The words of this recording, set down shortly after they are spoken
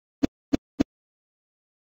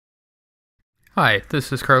Hi,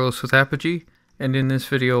 this is Carlos with Apogee, and in this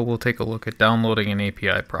video we'll take a look at downloading an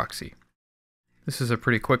API proxy. This is a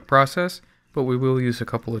pretty quick process, but we will use a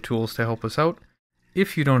couple of tools to help us out.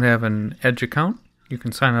 If you don't have an Edge account, you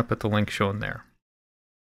can sign up at the link shown there.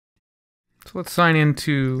 So let's sign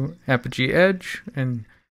into Apogee Edge, and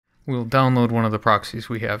we'll download one of the proxies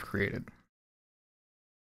we have created.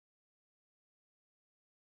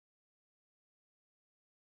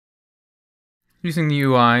 Using the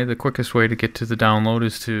UI, the quickest way to get to the download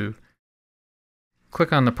is to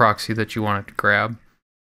click on the proxy that you want it to grab,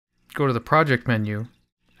 go to the project menu,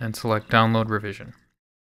 and select Download Revision.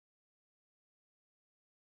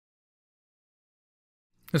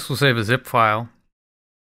 This will save a zip file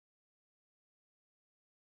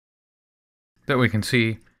that we can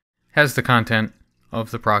see has the content of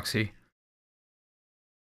the proxy.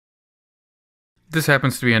 This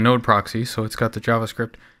happens to be a node proxy, so it's got the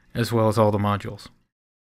JavaScript as well as all the modules.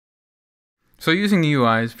 So using the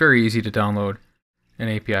UI is very easy to download an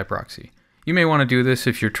API proxy. You may want to do this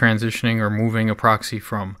if you're transitioning or moving a proxy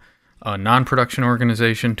from a non-production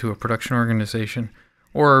organization to a production organization,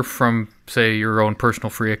 or from, say, your own personal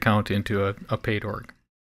free account into a paid org.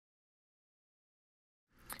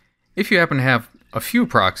 If you happen to have a few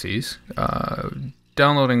proxies,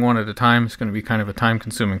 downloading one at a time is going to be kind of a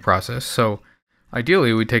time-consuming process, so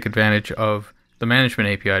ideally we take advantage of the management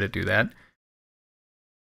API to do that.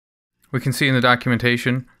 We can see in the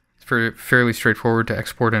documentation it's fairly straightforward to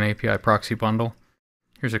export an API proxy bundle.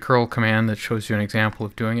 Here's a curl command that shows you an example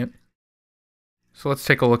of doing it. So let's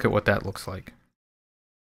take a look at what that looks like.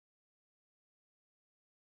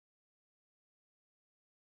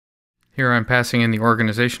 Here I'm passing in the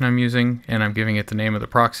organization I'm using, and I'm giving it the name of the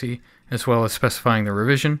proxy, as well as specifying the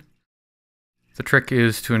revision. The trick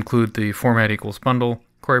is to include the format equals bundle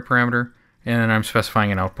query parameter, and then I'm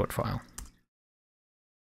specifying an output file.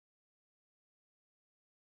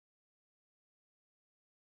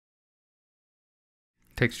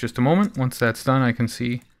 Takes just a moment. Once that's done, I can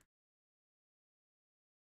see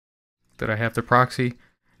that I have the proxy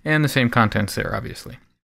and the same contents there, obviously.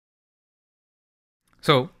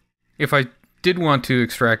 So if I did want to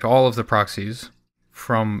extract all of the proxies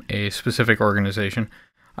from a specific organization,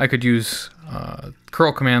 I could use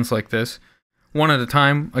curl commands like this. One at a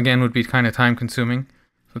time, again, would be kind of time consuming.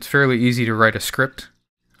 So it's fairly easy to write a script.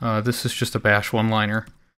 This is just a bash one-liner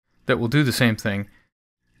that will do the same thing.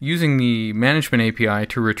 Using the management API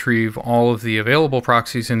to retrieve all of the available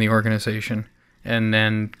proxies in the organization, and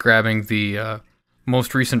then grabbing the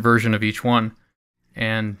most recent version of each one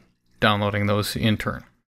and downloading those in turn.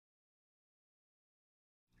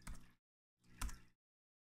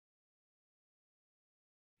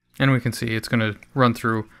 And we can see it's going to run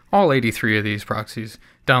through all 83 of these proxies,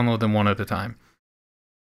 download them one at a time.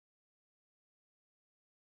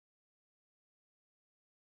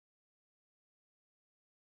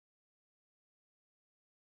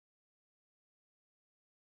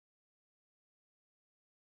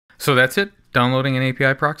 So that's it, downloading an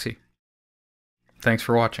API proxy. Thanks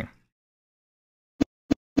for watching.